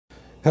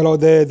Hello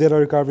there, Data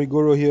Recovery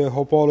Guru here.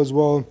 Hope all is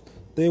well.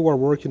 They were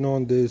working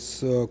on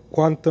this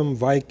Quantum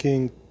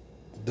Viking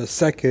the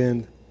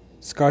second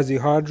SCSI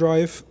hard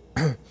drive.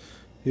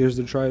 Here's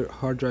the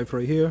hard drive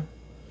right here.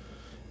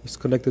 It's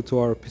connected to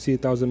our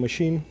PC1000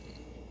 machine.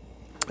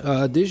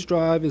 This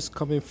drive is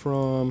coming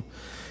from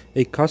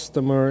a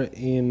customer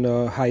in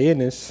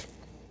Hyannis.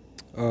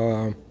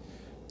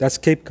 That's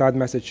Cape Cod,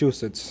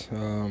 Massachusetts.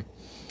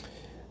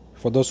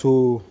 For those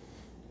who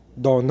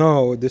don't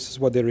know, this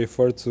is what they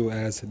refer to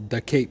as the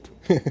Cape.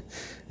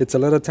 It's a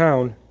little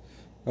town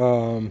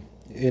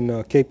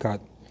in Cape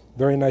Cod.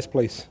 Very nice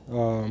place.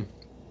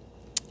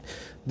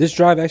 This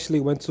drive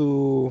actually went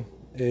to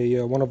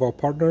one of our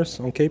partners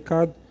on Cape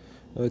Cod.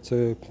 It's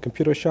a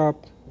computer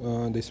shop.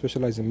 They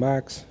specialize in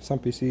Macs, some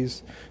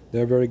PCs.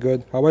 They're very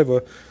good.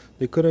 However,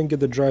 they couldn't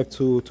get the drive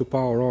to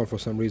power on for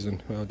some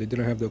reason. They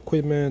didn't have the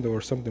equipment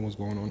or something was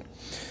going on.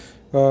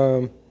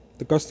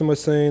 The customer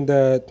saying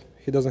that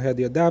he doesn't have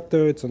the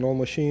adapter. It's an old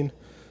machine,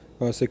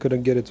 so they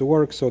couldn't get it to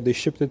work. So they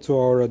shipped it to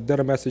our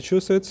Dedham,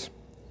 Massachusetts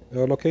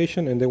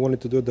location, and they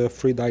wanted to do the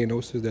free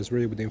diagnosis that's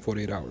ready within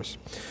 48 hours.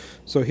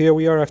 So here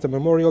we are after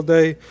Memorial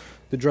Day.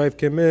 The drive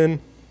came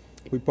in.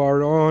 We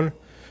powered on.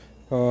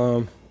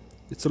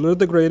 It's a little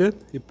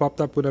degraded. It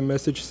popped up with a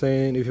message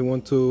saying if you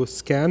want to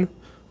scan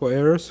for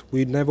errors.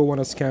 We never want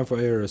to scan for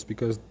errors,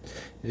 because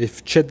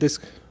if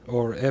ChetDisk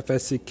or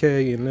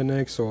FSCK in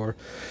Linux or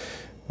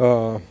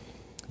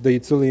the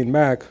utility in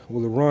Mac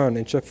will run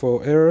and check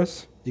for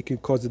errors, it can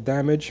cause the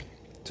damage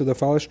to the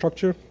file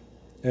structure,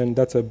 and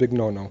that's a big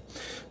no-no.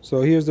 So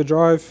here's the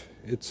drive.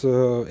 It's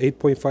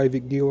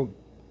 8.51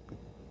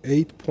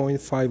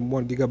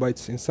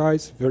 gigabytes in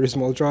size, very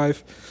small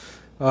drive.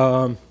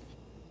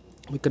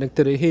 We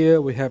connected it here.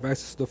 We have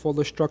access to the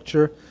folder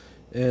structure,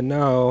 and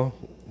now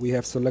we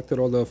have selected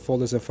all the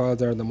folders and files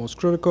that are the most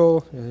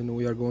critical, and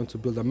we are going to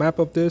build a map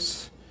of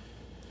this.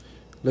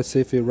 Let's see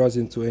if it runs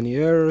into any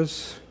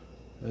errors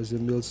as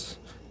it builds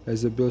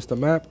the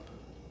map.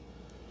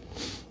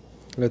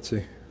 Let's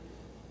see.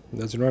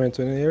 Does it run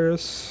into any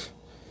errors?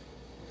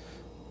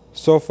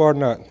 So far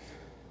not.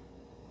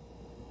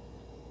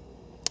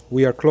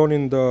 We are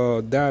cloning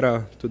the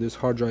data to this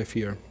hard drive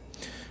here.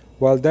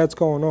 While that's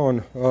going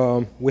on,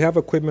 we have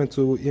equipment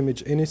to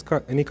image any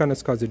kind of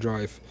SCSI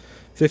drive.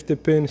 50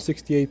 pin,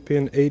 68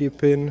 pin, 80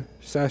 pin,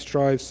 SAS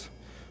drives,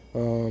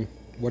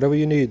 whatever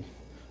you need,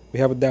 we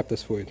have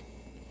adapters for it.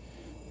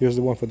 Here's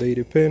the one for the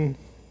 80 pin.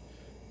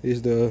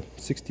 Here's the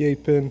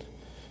 68 pin.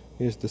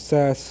 Here's the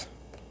SAS.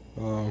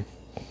 And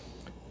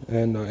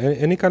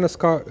any kind of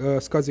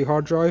SCSI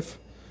hard drive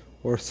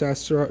or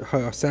SAS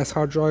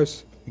hard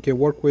drives you can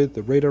work with,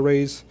 the RAID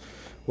arrays,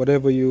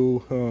 whatever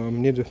you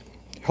need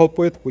help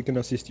with, we can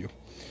assist you.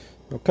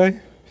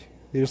 Okay,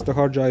 here's the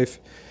hard drive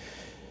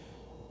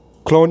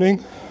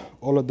cloning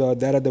all of the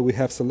data that we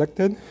have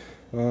selected.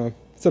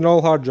 It's an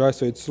old hard drive,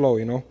 so it's slow,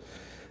 you know.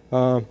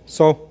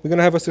 So we're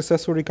gonna have a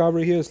successful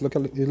recovery here. It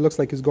looks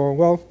like it's going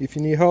well. If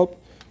you need help,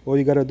 all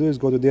you gotta do is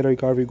go to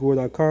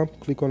datarecoveryguru.com,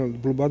 click on the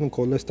blue button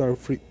called Let's Start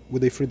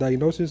with a Free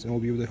Diagnosis, and we'll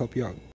be able to help you out.